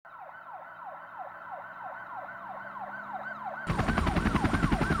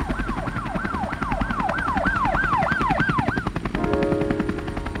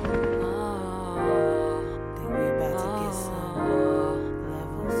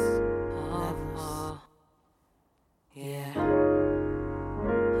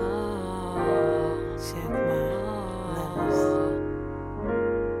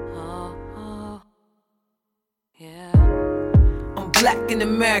in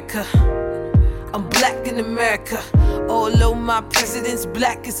America. I'm black in America. Although my president's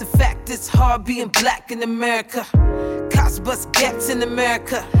black, it's a fact, it's hard being black in America. Cops bust gaps in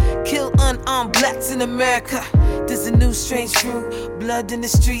America. Kill unarmed blacks in America. There's a new strange fruit, blood in the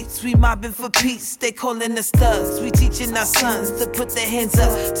streets. We mobbing for peace, they calling us thugs. We teaching our sons to put their hands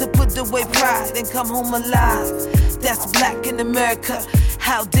up, to put away pride and come home alive. That's black in America.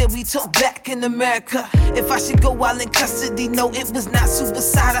 How dare we talk back in America? If I should go while in custody, no, it was not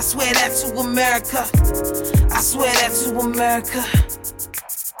suicide. I swear that to America. I swear that to America.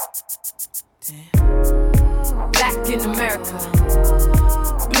 Damn. Black in America.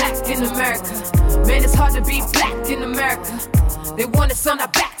 Black in America. Man, it's hard to be black in America. They want us on our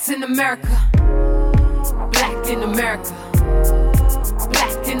backs in America. Black in America.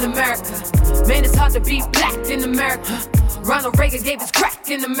 Black in America. Man, it's hard to be black in America. Ronald Reagan gave us crack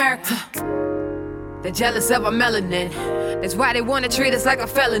in America. They're jealous of our melanin. That's why they wanna treat us like a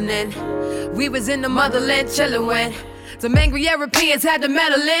felon. We was in the motherland chillin' when some angry Europeans had to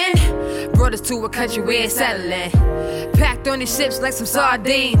meddle in. Brought us to a country we ain't settling. Packed on these ships like some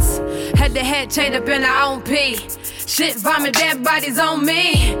sardines. Head to head chained up in our own pee. Shit, vomit, dead bodies on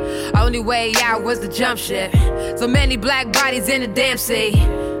me. Only way out was the jump ship. So many black bodies in the damn sea.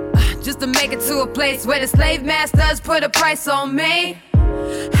 Just to make it to a place where the slave masters put a price on me.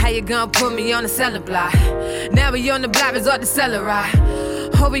 How you gonna put me on the cellar block? Now we on the block, resort to cellar ride.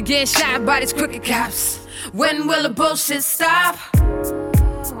 Oh, we getting shot by these crooked cops. When will the bullshit stop?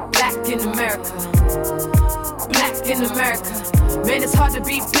 Black in America. Black in America. Man, it's hard to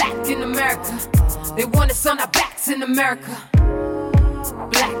be black in America. They want us on our backs in America.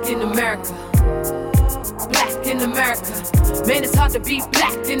 Black in America. Black in America. Man, it's hard to be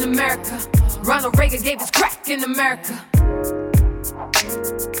black in America. Ronald Reagan gave us crack in America.